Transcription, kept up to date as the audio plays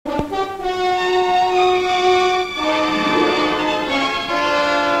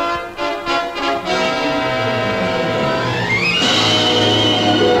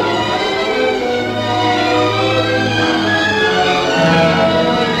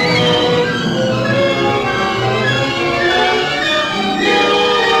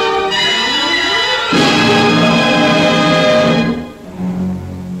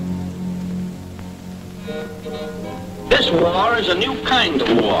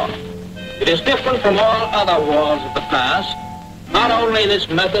It is different from all other wars of the past, not only in its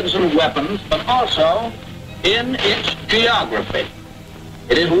methods and weapons, but also in its geography.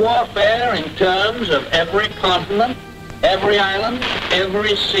 It is warfare in terms of every continent, every island,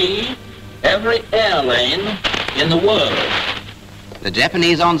 every sea, every air lane in the world. The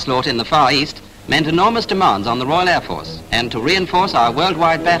Japanese onslaught in the Far East meant enormous demands on the Royal Air Force, and to reinforce our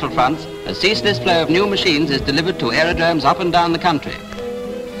worldwide battlefronts, a ceaseless flow of new machines is delivered to aerodromes up and down the country.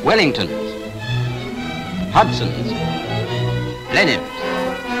 Wellingtons, Hudsons, Blenheims,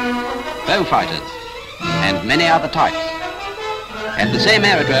 Beaufighters, and many other types. At the same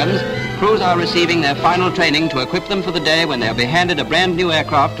aerodromes, crews are receiving their final training to equip them for the day when they'll be handed a brand new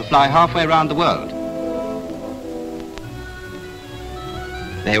aircraft to fly halfway around the world.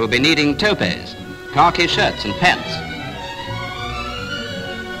 They will be needing topes, khaki shirts and pants.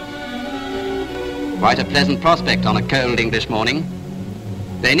 Quite a pleasant prospect on a cold English morning.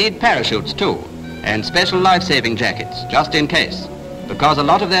 They need parachutes too, and special life-saving jackets, just in case, because a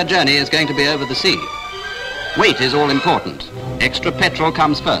lot of their journey is going to be over the sea. Weight is all important. Extra petrol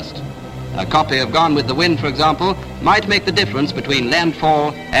comes first. A copy of Gone with the Wind, for example, might make the difference between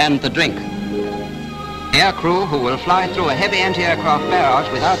landfall and the drink. Air crew who will fly through a heavy anti-aircraft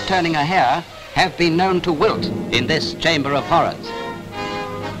barrage without turning a hair have been known to wilt in this chamber of horrors.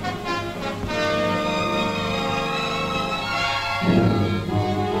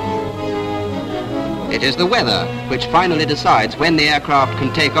 It is the weather which finally decides when the aircraft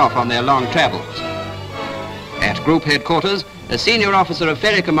can take off on their long travels. At group headquarters, a senior officer of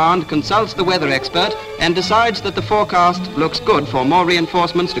Ferry Command consults the weather expert and decides that the forecast looks good for more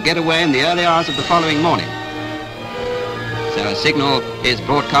reinforcements to get away in the early hours of the following morning. So a signal is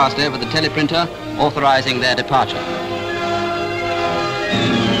broadcast over the teleprinter authorizing their departure.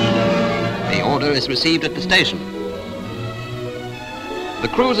 The order is received at the station. The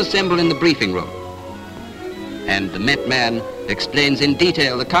crews assemble in the briefing room, and the Met man explains in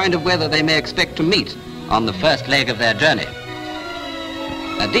detail the kind of weather they may expect to meet on the first leg of their journey.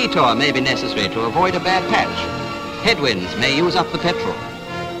 A detour may be necessary to avoid a bad patch. Headwinds may use up the petrol.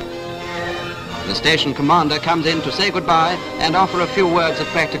 The station commander comes in to say goodbye and offer a few words of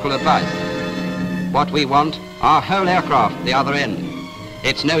practical advice. What we want are whole aircraft at the other end.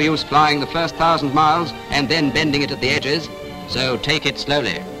 It's no use flying the first 1,000 miles and then bending it at the edges, so take it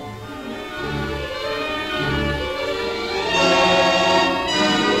slowly.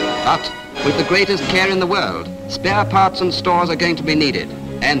 But with the greatest care in the world, spare parts and stores are going to be needed,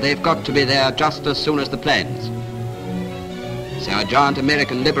 and they've got to be there just as soon as the planes. So a giant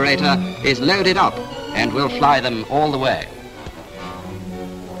American Liberator is loaded up and will fly them all the way.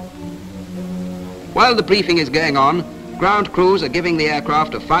 While the briefing is going on, ground crews are giving the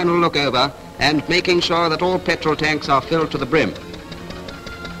aircraft a final look over and making sure that all petrol tanks are filled to the brim.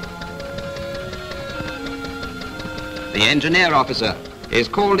 The engineer officer is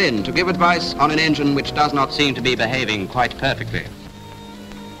called in to give advice on an engine which does not seem to be behaving quite perfectly.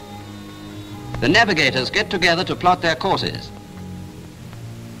 The navigators get together to plot their courses.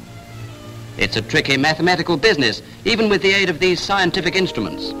 It's a tricky mathematical business, even with the aid of these scientific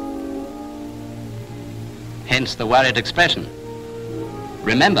instruments. Hence the worried expression.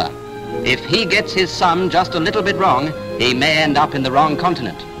 Remember, if he gets his sum just a little bit wrong, he may end up in the wrong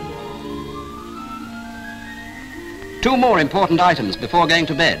continent. Two more important items before going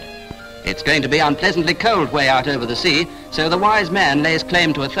to bed. It's going to be unpleasantly cold way out over the sea, so the wise man lays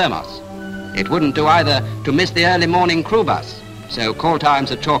claim to a thermos. It wouldn't do either to miss the early morning crew bus, so call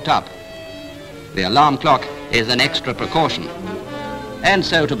times are chalked up. The alarm clock is an extra precaution. And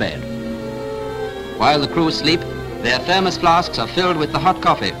so to bed. While the crew sleep, their thermos flasks are filled with the hot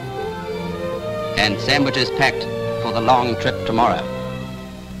coffee and sandwiches packed for the long trip tomorrow.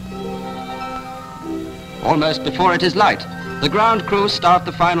 Almost before it is light, the ground crews start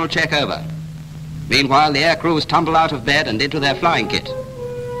the final check over. Meanwhile, the air crews tumble out of bed and into their flying kit.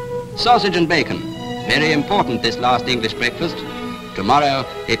 Sausage and bacon, very important this last English breakfast. Tomorrow,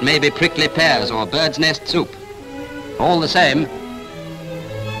 it may be prickly pears or bird's nest soup. All the same,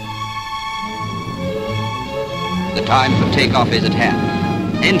 the time for takeoff is at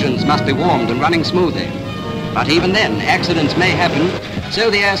hand. Engines must be warmed and running smoothly. But even then, accidents may happen, so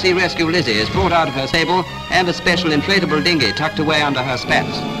the Air Sea Rescue Lizzie is brought out of her stable and a special inflatable dinghy tucked away under her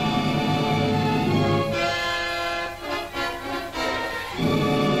spats.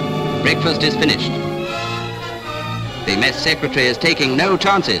 Breakfast is finished. The mess secretary is taking no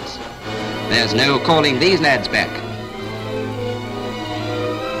chances. There's no calling these lads back.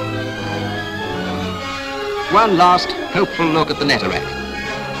 One last hopeful look at the letter rack.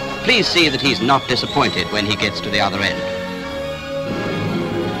 Please see that he's not disappointed when he gets to the other end.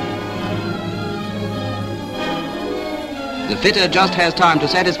 The fitter just has time to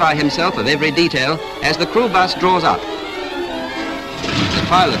satisfy himself of every detail as the crew bus draws up. The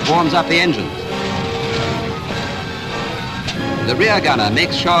pilot warms up the engines. The rear gunner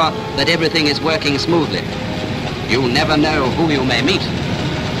makes sure that everything is working smoothly. You never know who you may meet.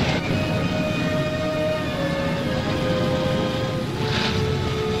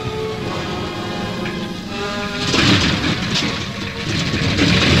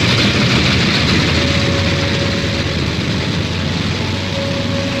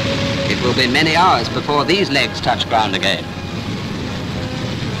 It will be many hours before these legs touch ground again.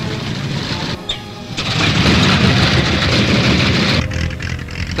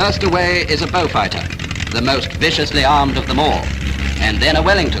 First away is a Beaufighter, the most viciously armed of them all, and then a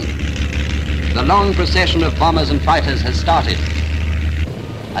Wellington. The long procession of bombers and fighters has started.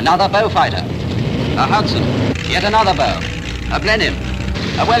 Another Beaufighter, a Hudson, yet another Bow, a Blenheim,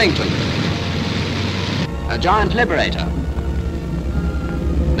 a Wellington, a giant Liberator.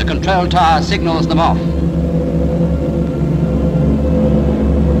 The control tower signals them off.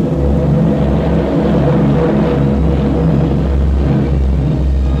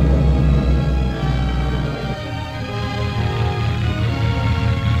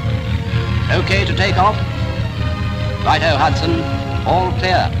 Okay to take off? Righto, Hudson. All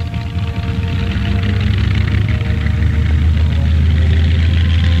clear.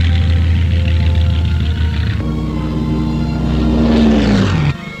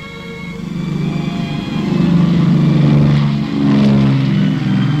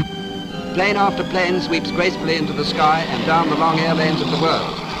 Plane after plane sweeps gracefully into the sky and down the long air lanes of the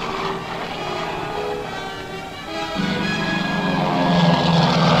world.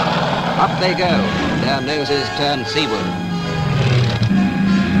 Up they go, their noses turned seaward.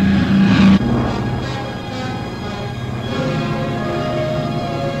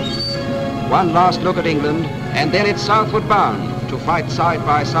 One last look at England, and then it's southward bound to fight side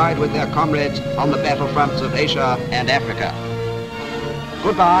by side with their comrades on the battlefronts of Asia and Africa.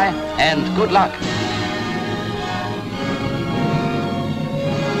 Goodbye and good luck.